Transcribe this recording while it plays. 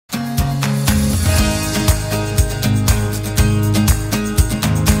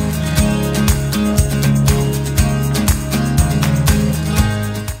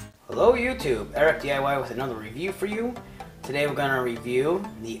at DIY with another review for you. Today we're going to review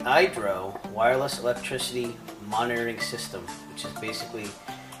the Eyedro wireless electricity monitoring system, which is basically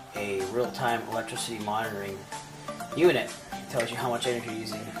a real-time electricity monitoring unit. It tells you how much energy you're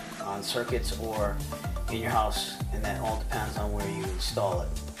using on circuits or in your house, and that all depends on where you install it.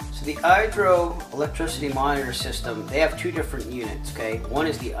 So the Eyedro electricity monitor system, they have two different units, okay? One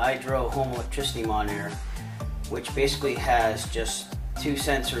is the Eyedro home electricity monitor, which basically has just two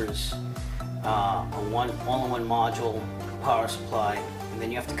sensors, all-in-one module, power supply, and then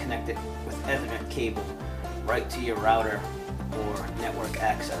you have to connect it with Ethernet cable right to your router or network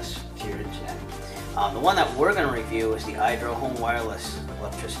access to your internet. The one that we're going to review is the Eyedro home wireless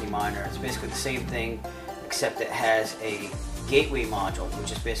electricity monitor. It's basically the same thing, except it has a gateway module,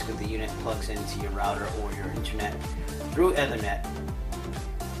 which is basically the unit plugs into your router or your internet through Ethernet,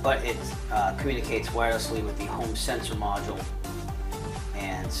 but it communicates wirelessly with the home sensor module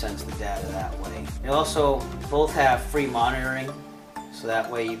and sends the data that way. They also both have free monitoring, so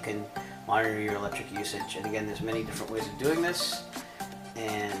that way you can monitor your electric usage. And again, there's many different ways of doing this.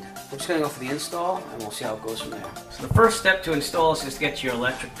 And we're just going to go for the install, and we'll see how it goes from there. So the first step to install is just to get your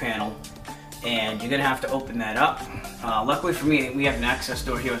electric panel, and you're going to have to open that up. Luckily for me, we have an access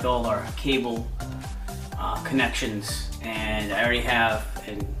door here with all our cable connections, and I already have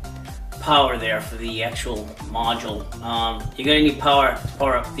power there for the actual module. You're going to need power to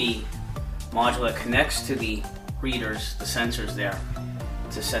power up the module that connects to the readers, the sensors there,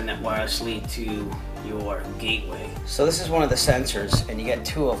 to send that wirelessly to your gateway. So this is one of the sensors, and you get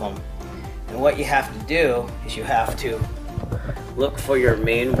two of them. And what you have to do is you have to look for your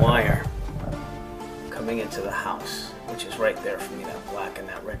main wire coming into the house, which is right there for me, that black and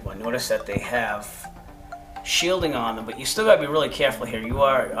that red one. Notice that they have shielding on them, but you still got to be really careful here. You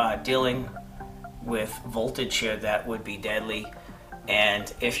are dealing with voltage here that would be deadly,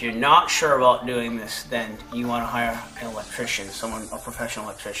 and if you're not sure about doing this, then you want to hire an electrician, a professional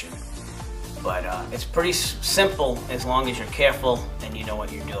electrician. But it's pretty simple as long as you're careful and you know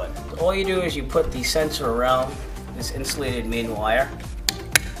what you're doing. All you do is you put the sensor around this insulated main wire,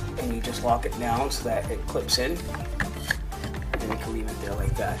 and you just lock it down so that it clips in. And you can leave it there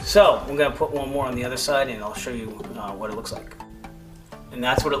like that. So I'm going to put one more on the other side, and I'll show you what it looks like. And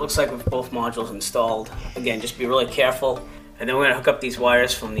that's what it looks like with both modules installed. Again, just be really careful. And then we're going to hook up these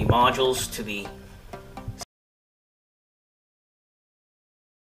wires from the modules to the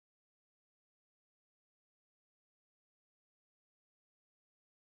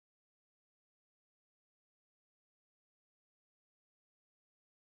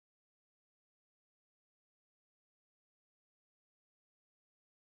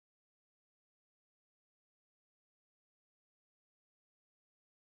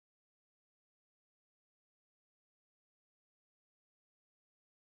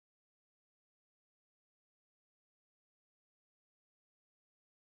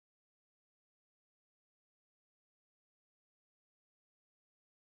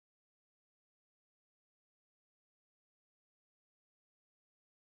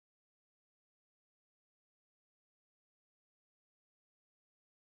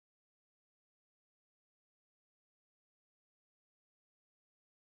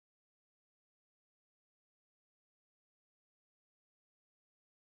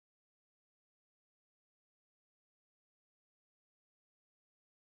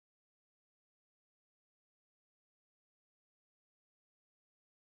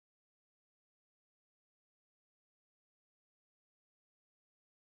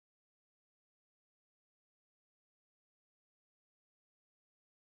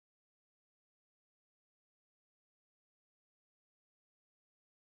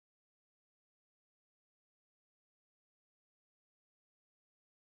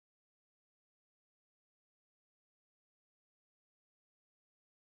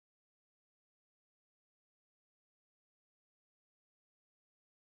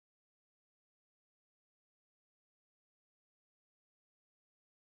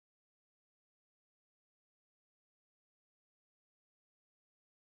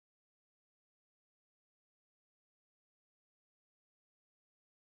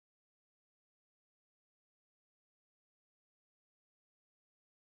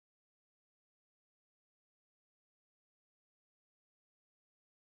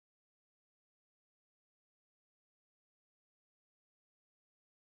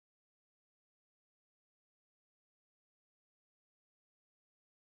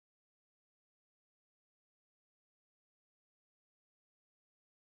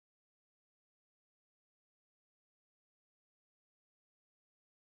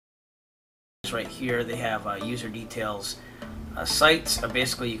right here. They have user details. Sites are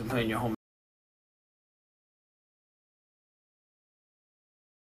basically you can put in your home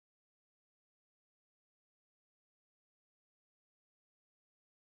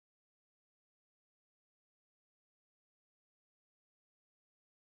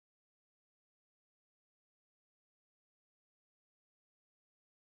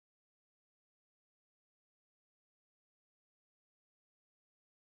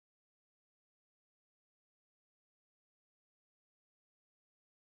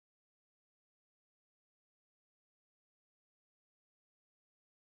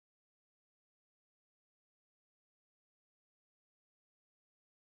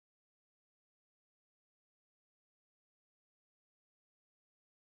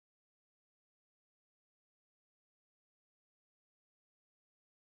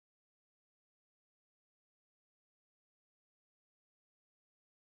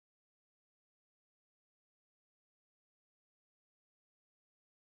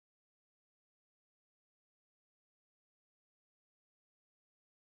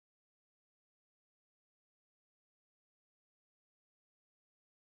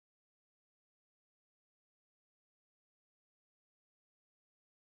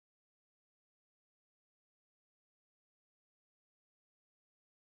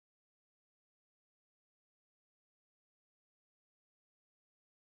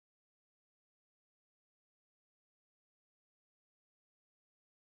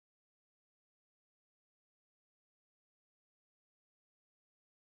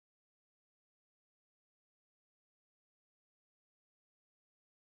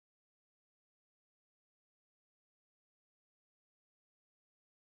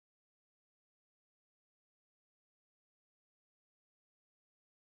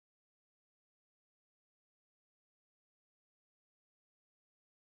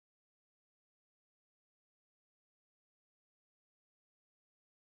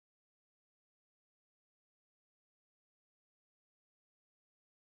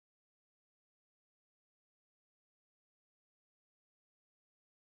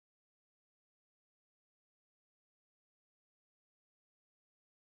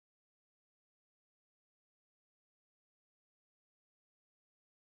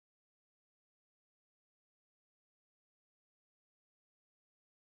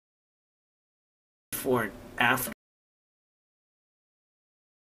before and after.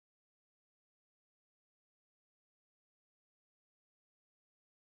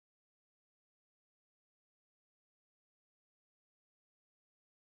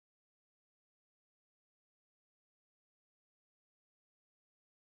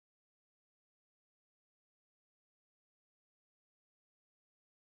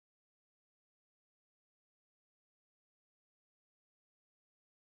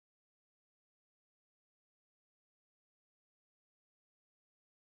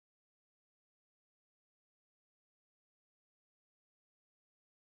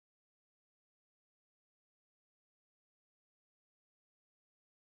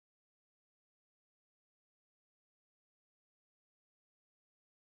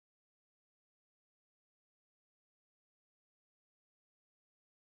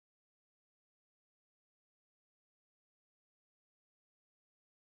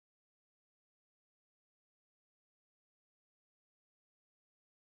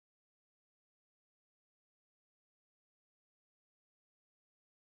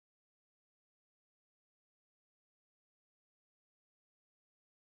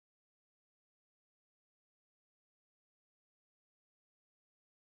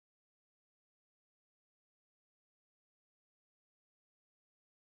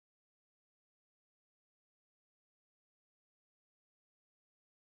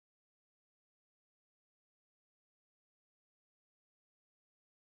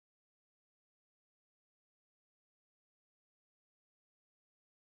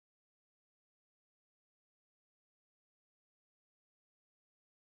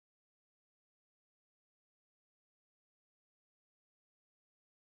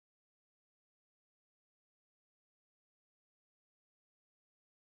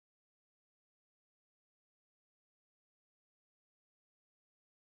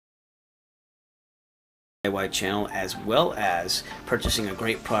 DIY channel, as well as purchasing a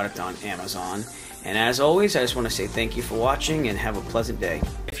great product on Amazon. And as always, I just want to say thank you for watching and have a pleasant day.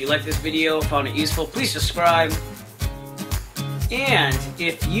 If you like this video, found it useful, please subscribe. And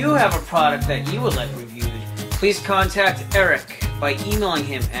if you have a product that you would like reviewed, please contact Eric by emailing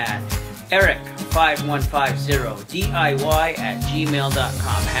him at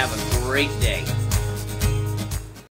eric5150diy@gmail.com. Have a great day.